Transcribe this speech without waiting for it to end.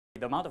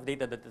the amount of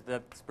data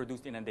that's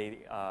produced in a day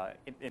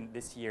in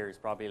this year is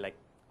probably like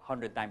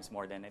 100 times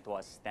more than it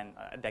was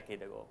a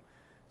decade ago.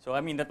 So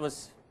I mean,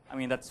 that's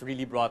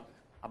really brought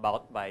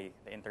about by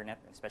the internet,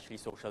 especially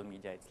social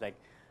media. It's like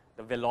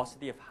the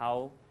velocity of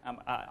how,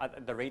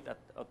 the rate at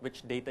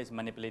which data is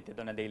manipulated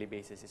on a daily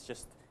basis is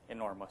just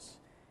enormous.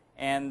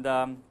 And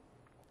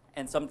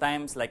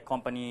sometimes, like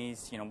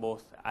companies,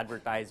 both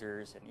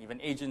advertisers and even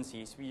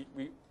agencies, we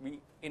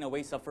in a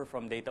way suffer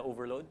from data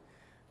overload,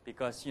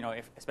 because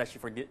especially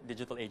for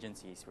digital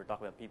agencies, we're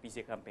talking about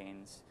PPC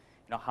campaigns.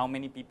 How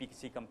many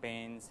PPC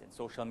campaigns and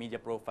social media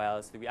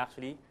profiles do we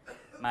actually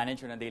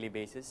manage on a daily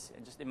basis?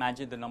 And just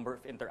imagine the number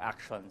of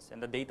interactions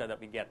and the data that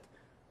we get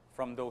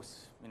from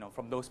those,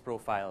 from those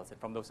profiles and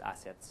from those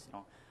assets.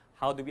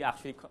 How do we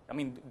actually?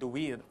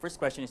 The first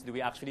question is, do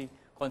we actually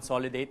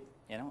consolidate,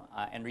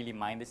 and really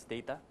mine this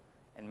data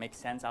and make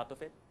sense out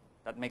of it?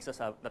 That makes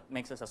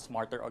us a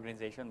smarter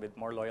organization with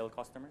more loyal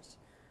customers.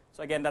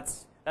 So again,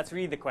 that's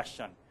really the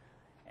question.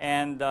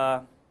 And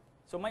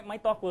so my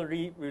talk will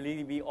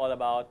really be all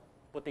about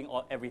putting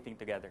everything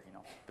together.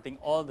 Putting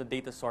all the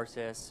data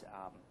sources,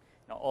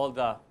 all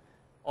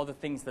the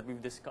things that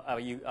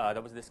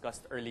that was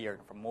discussed earlier,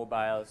 from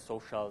mobile,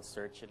 social,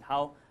 search, and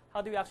how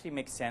do we actually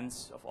make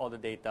sense of all the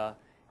data,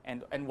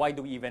 and why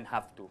do we even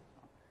have to?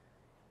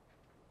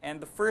 And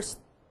the first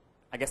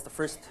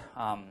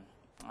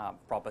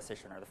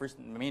proposition, or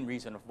the main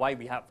reason of why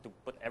we have to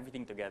put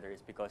everything together,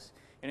 is because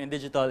in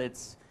digital,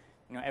 it's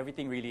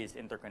everything really is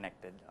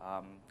interconnected.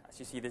 As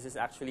you see, this is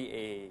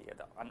actually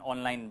an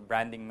online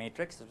branding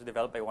matrix. It was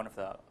developed by one of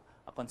the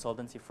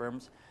consultancy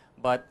firms,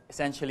 but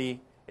essentially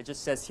it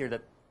just says here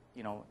that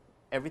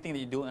everything that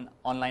you do in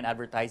online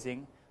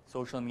advertising,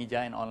 social media,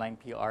 and online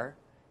PR,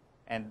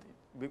 and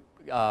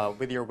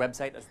with your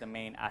website as the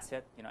main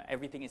asset,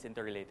 everything is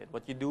interrelated.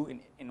 What you do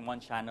in one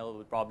channel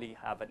will probably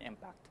have an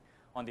impact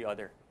on the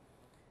other.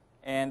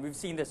 And we've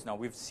seen this now.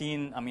 We've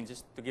seen,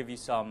 just to give you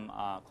some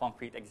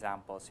concrete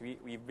examples,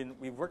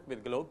 we've worked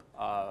with Globe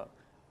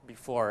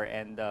before,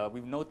 and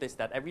we've noticed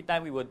that every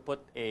time we would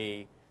put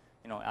a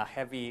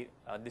heavy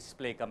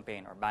display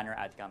campaign or banner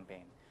ad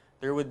campaign,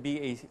 there would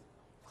be a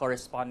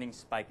corresponding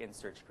spike in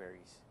search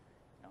queries.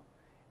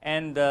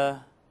 And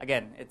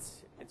again,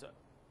 it's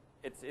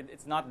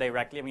not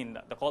directly.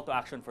 The call to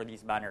action for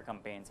these banner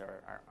campaigns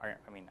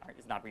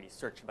is not really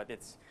search, but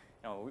it's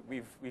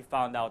we've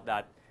found out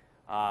that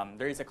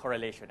there is a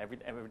correlation.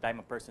 Every time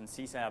a person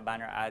sees a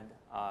banner ad,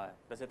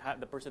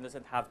 the person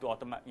doesn't have to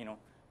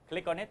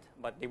click on it,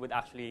 but they would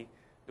actually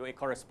do a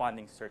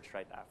corresponding search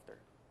right after.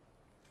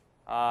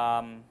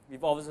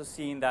 We've also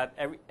seen that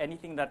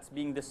anything that's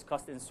being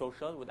discussed in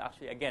social would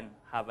actually, again,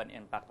 have an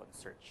impact on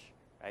search,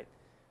 right?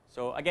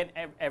 So again,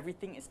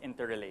 everything is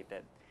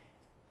interrelated.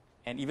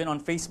 And even on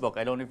Facebook,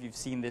 I don't know if you've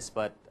seen this,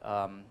 but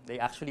they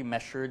actually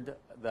measured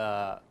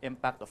the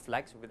impact of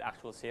likes with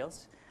actual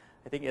sales.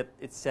 I think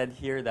it said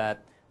here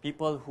that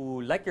people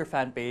who like your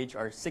fan page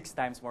are 6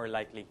 times more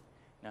likely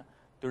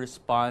to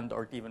respond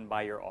or to even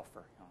buy your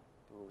offer,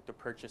 to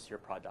purchase your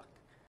product.